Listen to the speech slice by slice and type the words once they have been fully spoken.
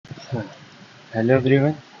Huh. Hello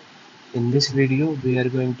everyone. In this video, we are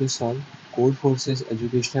going to solve Codeforces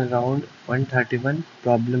Educational Round 131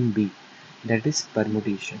 Problem B, that is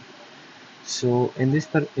permutation. So in this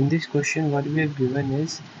question, what we have given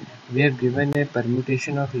is we have given a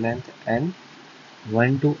permutation of length n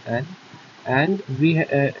 1 to n, and we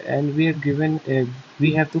have given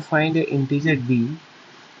we have to find an integer d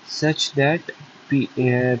such that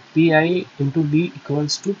pi into d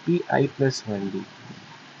equals to pi plus 1d.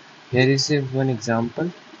 Here is one example.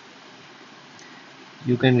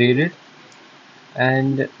 You can read it,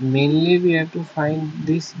 and mainly we have to find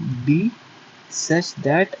this d such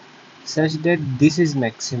that this is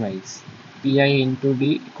maximized. Pi into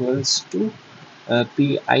d equals to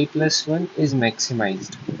pi plus 1 is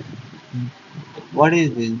maximized. What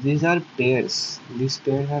is this? These are pairs. These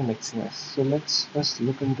pairs are maximized. So let's first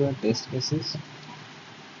look into our test cases.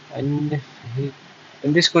 And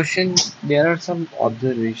in this question, there are some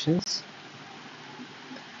observations.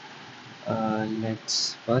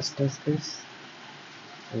 Let's first test this.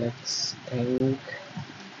 Let's think.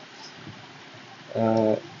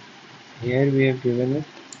 Uh, Here we have given it,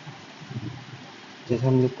 जैसे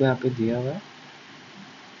हम लोग को यहाँ पे दिया हुआ है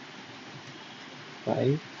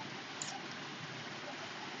 5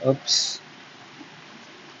 ups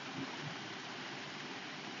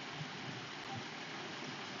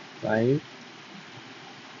 5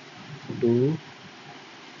 2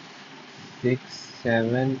 6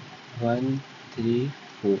 7 1 3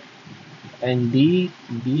 4 and d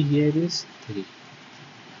here is 3.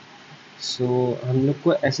 So हम लोग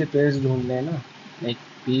को ऐसे पेयर्स ढूंढने हैं ना, like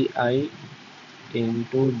P I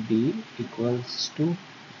into D equals to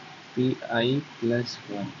P I plus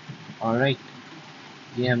 1. Alright,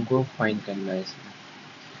 ये हमको फाइंड करना है इसमें.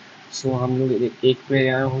 सो हम लोग एक पेयर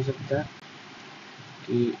यहाँ हो सकता है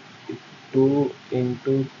कि 2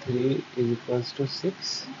 into 3 is equals to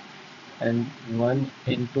 6 and 1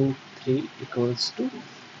 into 3 equals to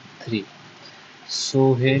 3.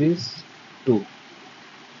 So here is 2.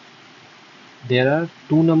 There are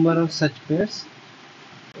two number of such pairs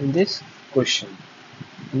in this question,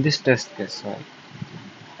 in this test case, sorry.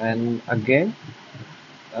 And again,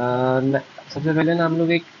 सबसे पहले ना हम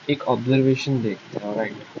लोग एक ऑब्जर्वेशन देखते हैं.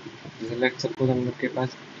 राइट, जैसे लेट सपोज हम लोग के पास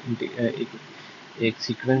एक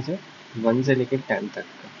सीक्वेंस है 1 से लेकर 10 तक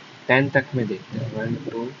का. 10 तक में देखते हैं 1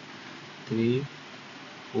 2 3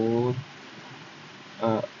 4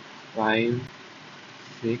 5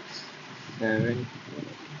 6 7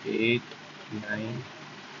 8 9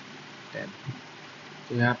 10.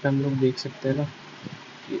 तो यहाँ पे हम लोग देख सकते हैं ना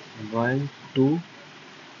कि 1 2,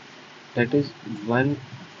 that is 1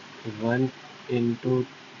 into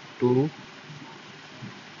 2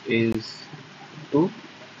 is 2,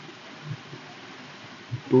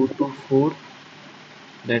 2 to 4,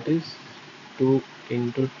 that is 2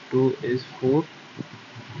 into 2 is 4,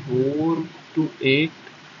 4 to 8,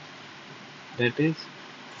 that is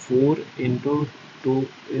 4 into 2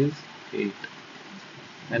 is 8,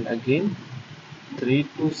 and again 3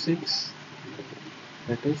 to 6,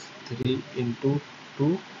 that is 3 into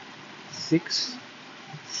 2 6,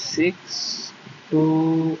 6 to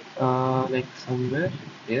like somewhere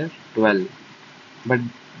here 12, but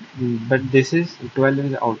this is 12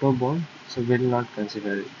 is out of bound, so we will not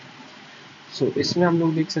consider it. So इसमें हम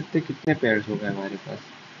लोग देख सकते हैं कितने pairs हो गए हमारे पास,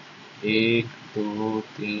 1 2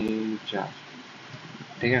 3 4.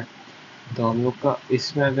 ठीक है, तो हम लोग का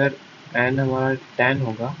इसमें अगर n हमारा 10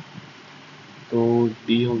 होगा तो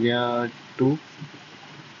d हो गया 2.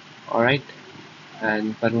 ऑलराइट,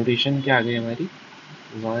 एंड परमुटेशन क्या आ गई हमारी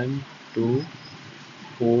 1 2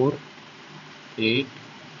 4 8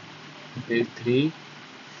 फिर 3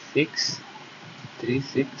 6 3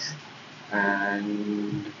 6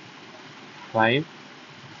 and 5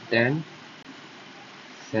 10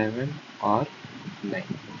 7 और 9.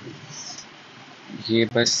 ये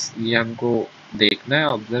बस ये हमको देखना है,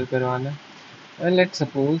 ऑब्जर्व करवाना है. लेट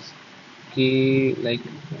सपोज कि लाइक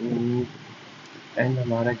एंड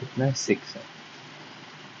हमारा कितना है 6 है,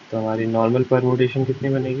 तो हमारी नॉर्मल परमुटेशन कितनी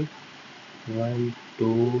बनेगी 1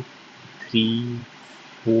 2 3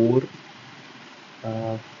 4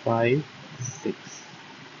 5 6.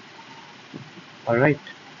 Alright,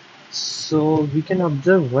 so we can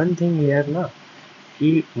observe one thing here na,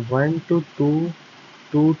 कि 1 to 2,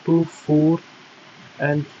 2 to 4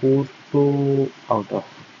 and 4 to out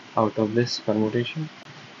of this permutation,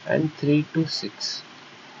 and 3 to 6.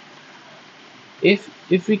 If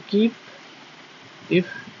we keep if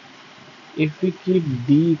we keep d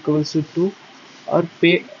equals to 2, our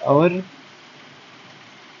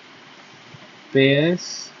pairs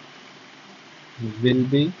will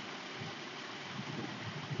be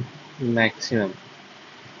maximum.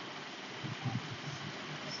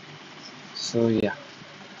 सो या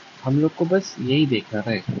हम लोग को बस यही देखना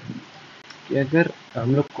था कि अगर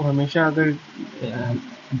हम लोग को हमेशा अगर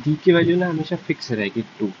डी की वैल्यू ना हमेशा फिक्स रहेगी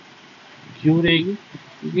 2। क्यों रहेगी?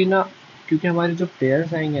 क्योंकि ना क्योंकि हमारे जो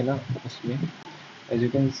पेयर्स आएंगे ना उसमें as you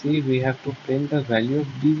can see we have to print the value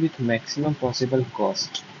of d with maximum possible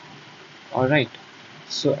cost. Alright,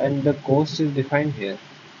 so and the cost is defined here.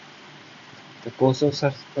 The cost of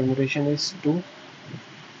such permutation is 2.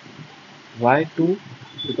 Why 2?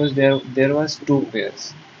 Because there was two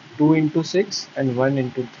pairs, 2 into 6 and 1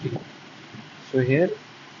 into 3. So here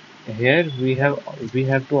we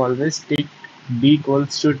have to always take d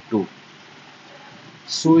equals to 2.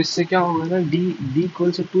 सो इससे क्या होगा ना D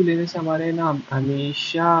equal to 2 लेने से हमारे ना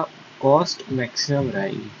हमेशा cost maximum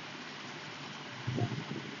रहेगी।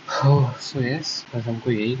 सो यस बस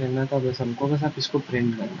हमको यही करना था, बस हमको बस आप इसको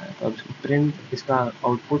प्रिंट करना है। तो अब प्रिंट इसका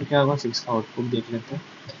आउटपुट क्या होगा, 6 का आउटपुट देख लेते हैं।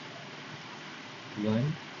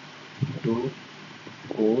 1 2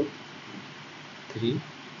 4 3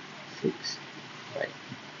 6 5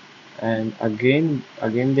 एंड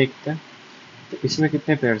अगेन देखते हैं तो इसमें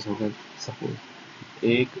कितने पेयर्स हो गए। सपोज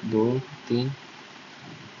 1 2 3।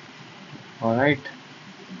 ऑलराइट,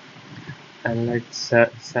 एंड लेट्स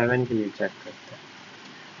 7 के लिए चेक करते हैं।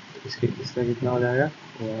 इसका कितना हो जाएगा,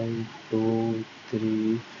 1 2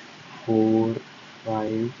 3 4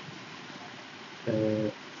 5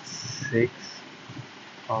 6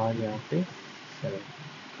 और यहाँ पे 7।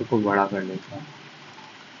 तो को बड़ा कर लेता हूँ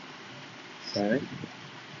 7।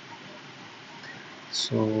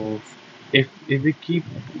 So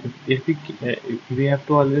we have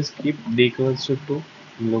to always keep d equals to 2।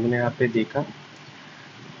 हम लोग ने यहाँ पे देखा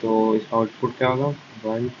तो इसका आउटपुट क्या होगा,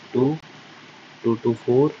 1 2 2 to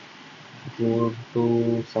 4 4 to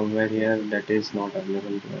somewhere here that is not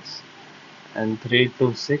available to us, and 3 to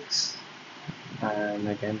 6 and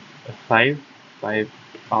again 5 5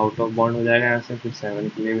 out of bound हो जाएगा यहाँ से, फिर 7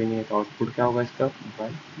 के लिए भी नहीं है। तो आउटपुट क्या होगा इसका,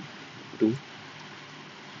 1 2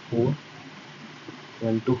 4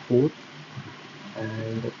 1 to 4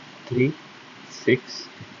 and 3 6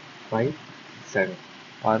 5 7।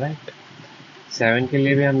 ऑलराइट, 7 के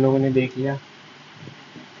लिए भी हम लोगों ने देख लिया,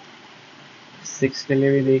 6 के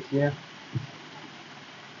लिए भी देख लिया।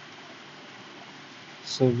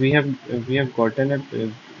 सो वी हैव गॉटन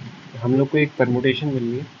हम लोग को एक परमुटेशन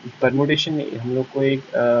मिली है, परमुटेशन नहीं, हम लोग को एक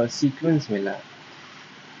सीक्वेंस मिला है।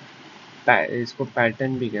 इसको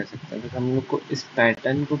पैटर्न भी कह सकते हैं। तो हम लोग को इस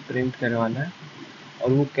पैटर्न को प्रिंट करवाना है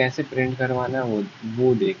और वो कैसे प्रिंट करवाना है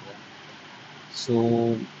वो देखना है। सो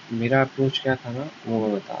मेरा अप्रोच क्या था ना वो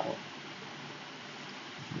मैं बता रहा हूँ।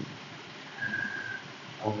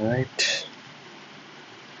 ऑलराइट,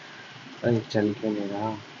 चल के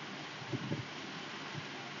मेरा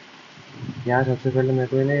यार सबसे पहले मेरे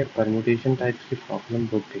को ना परमुटेशन टाइप्स की प्रॉब्लम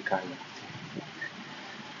बुक निकालना।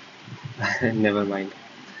 Never mind.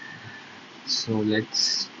 So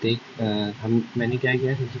let's take मैंने क्या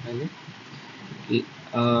किया सबसे पहले कि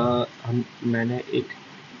मैंने एक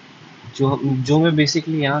जो मैं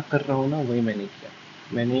बेसिकली यहाँ कर रहा हूँ ना वही मैंने किया।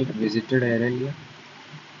 मैंने एक विजिटेड एरे लिया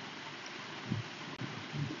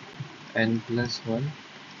n+1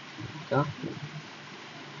 का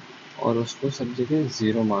और उसको सब जगह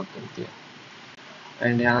 0 मार्क कर दिया।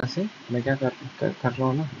 एंड यहाँ से मैं क्या कर रहा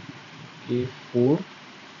हूँ ना कि 4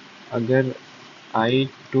 अगर i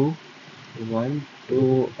to 1 to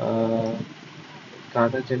कहाँ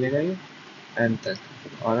तक चलेगा ये n तक।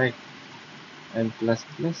 Alright, n++i++।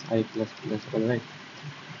 ऑलराइट,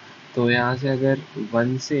 तो यहाँ से अगर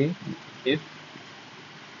 1 से इफ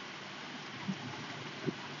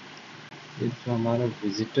जो हमारा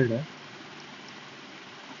विजिटेड है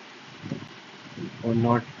और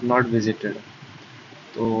नॉट विजिटेड है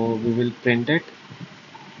तो we will print it.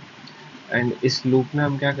 And इस लूप में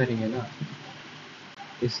हम क्या करेंगे ना,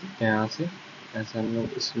 इस यहाँ से ऐसा हम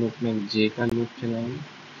लोग इस लूप में j का लूप चलाएंगे,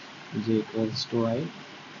 j equals to i,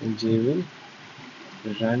 j will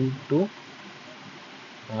run to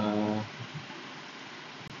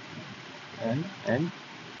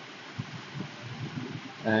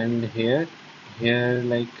and here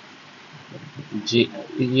like j,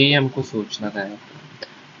 यही हमको सोचना था।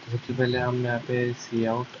 तो सबसे पहले हम यहाँ पे सी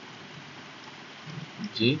आउट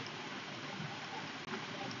j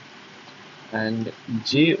एंड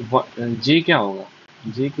j क्या होगा,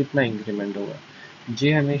 j कितना इंक्रीमेंट होगा,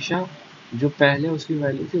 j हमेशा जो पहले उसकी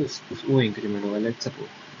वैल्यू थी वो इंक्रीमेंट होगा। लेट्स सपोज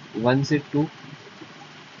 1 से 2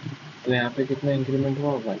 तो यहाँ पे कितना इंक्रीमेंट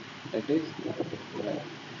हुआ, 1, दैट इज 1।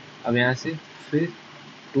 अब यहाँ से फिर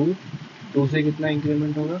 2 से कितना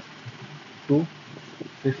इंक्रीमेंट होगा, 2,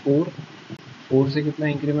 फिर 4 से कितना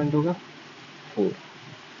इंक्रीमेंट होगा, 4।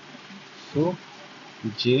 सो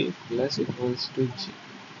j plus equals to j।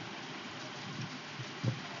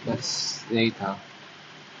 बस यही था.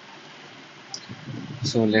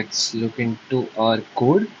 So let's look into our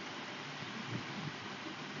code.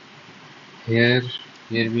 Here,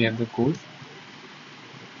 here we have the code.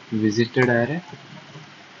 Visited array,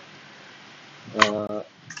 uh,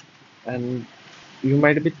 and you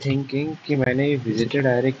might be thinking कि मैंने ये visited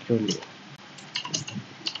array क्यों लिया?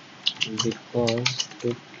 Because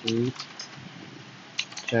to keep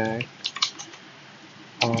track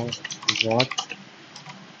of what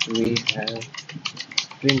we have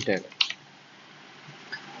printed.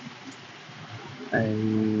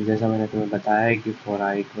 And जैसा मैंने तुम्हें बताया कि फॉर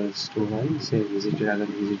आई इक्वल्स टू 1 से विजिटेड, अगर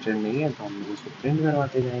विजिटेड नहीं है तो हम लोग उसको प्रिंट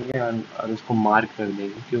करवाते जाएंगे और उसको मार्क कर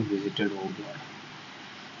देंगे कि वो विजिटेड हो गया.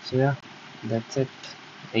 सो या दैट्स इट,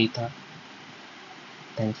 यही था.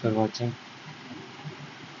 Thanks for watching.